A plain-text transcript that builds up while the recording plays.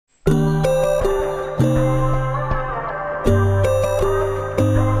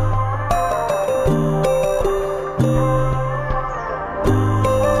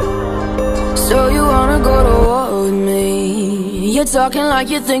You're talking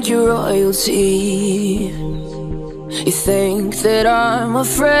like you think you're royalty. You think that I'm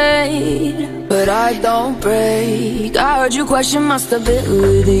afraid, but I don't break. I heard you question my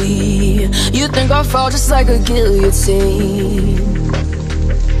stability. You think I'll fall just like a guillotine,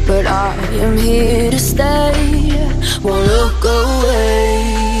 but I am here to stay, won't look away.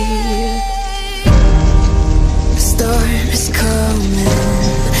 The storm is coming,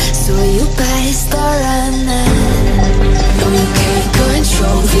 so you better start running. No, you can't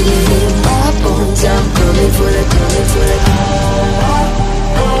control, feel it in my bones. I'm coming for the, coming for the.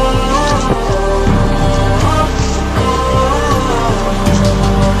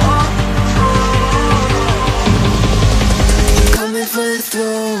 Coming for the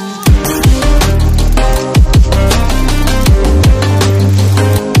throne.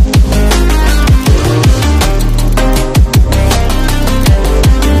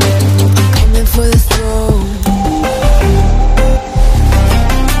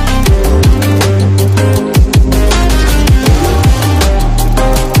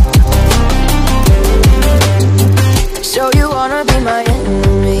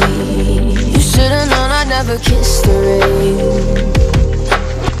 Kiss the rain.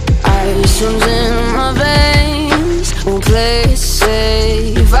 Ice runs in my veins, won't play it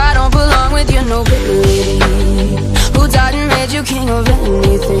safe. I don't belong with your nobility. Who died and made you king of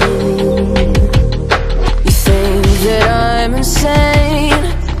anything? You think that I'm insane?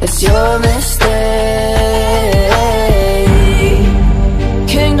 It's your mistake.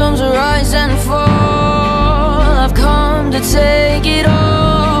 Kingdoms rise and fall, I've come to take it all.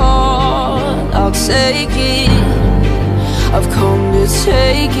 I'll take it, I've come to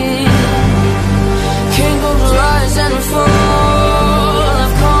take it. Kingdoms rise and fall.